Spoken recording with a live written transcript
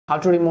how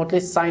to remotely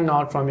sign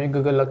out from your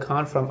Google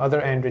account from other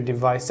Android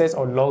devices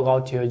or log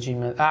out to your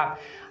Gmail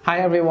app. Hi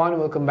everyone,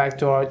 welcome back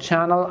to our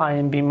channel. I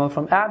am Bimal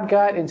from App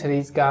Guide. In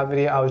today's guide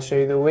video, I will show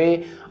you the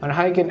way on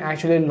how you can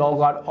actually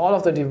log out all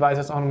of the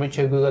devices on which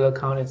your Google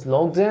account is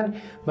logged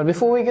in. But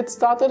before we get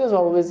started, as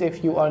always,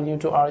 if you are new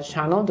to our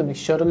channel, to make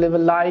sure to leave a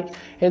like,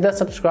 hit that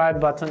subscribe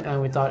button,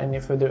 and without any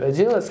further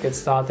ado, let's get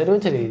started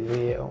with today's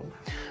video.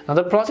 Now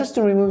the process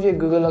to remove your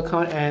Google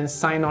account and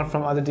sign out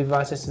from other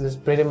devices is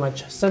pretty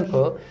much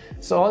simple.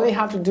 So all you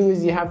have to do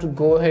is you have to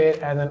go ahead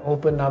and then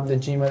open up the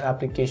Gmail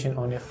application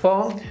on your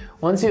phone.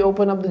 Once you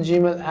open up the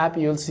Gmail app,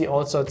 you'll see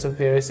all sorts of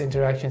various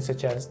interactions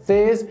such as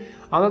this.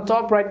 On the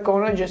top right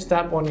corner, just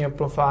tap on your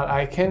profile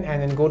icon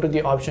and then go to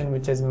the option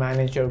which says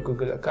manage your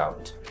Google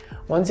account.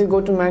 Once you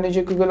go to manage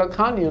your Google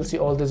account, you'll see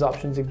all these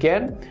options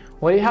again.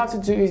 What you have to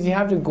do is you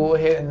have to go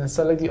ahead and then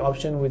select the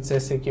option which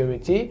says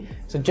security.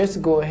 So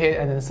just go ahead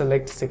and then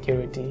select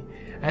security.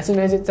 As soon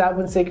as you tap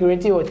on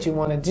security, what you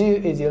want to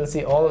do is you'll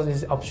see all of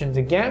these options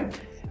again.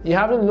 You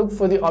have to look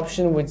for the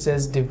option which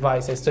says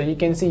devices. So you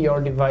can see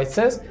your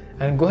devices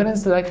and go ahead and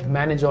select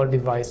manage all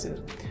devices.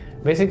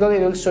 Basically,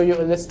 it will show you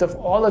a list of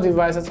all the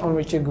devices on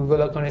which your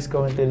Google account is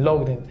currently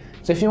logged in.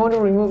 So if you want to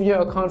remove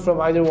your account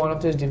from either one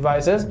of these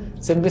devices,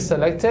 simply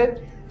select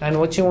it. And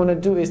what you want to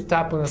do is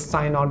tap on the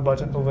sign out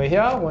button over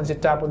here. Once you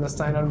tap on the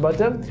sign out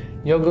button,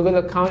 your Google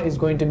account is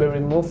going to be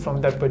removed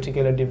from that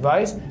particular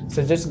device.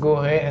 So just go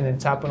ahead and then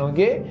tap on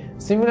OK.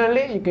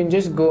 Similarly, you can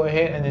just go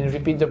ahead and then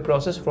repeat the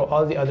process for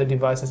all the other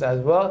devices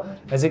as well.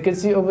 As you can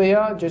see over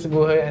here, just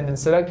go ahead and then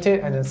select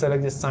it and then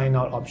select the sign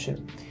out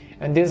option.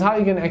 And this is how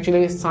you can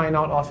actually sign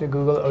out of your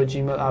Google or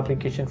Gmail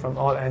application from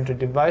all Android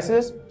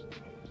devices.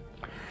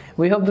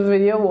 We hope the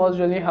video was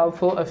really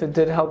helpful. If it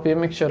did help you,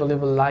 make sure to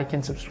leave a like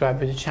and subscribe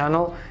to the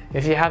channel.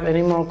 If you have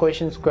any more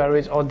questions,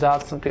 queries or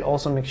doubts, simply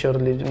also make sure to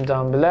leave them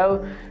down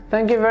below.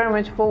 Thank you very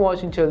much for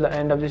watching till the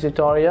end of this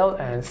tutorial,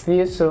 and see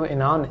you soon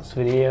in our next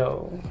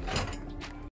video.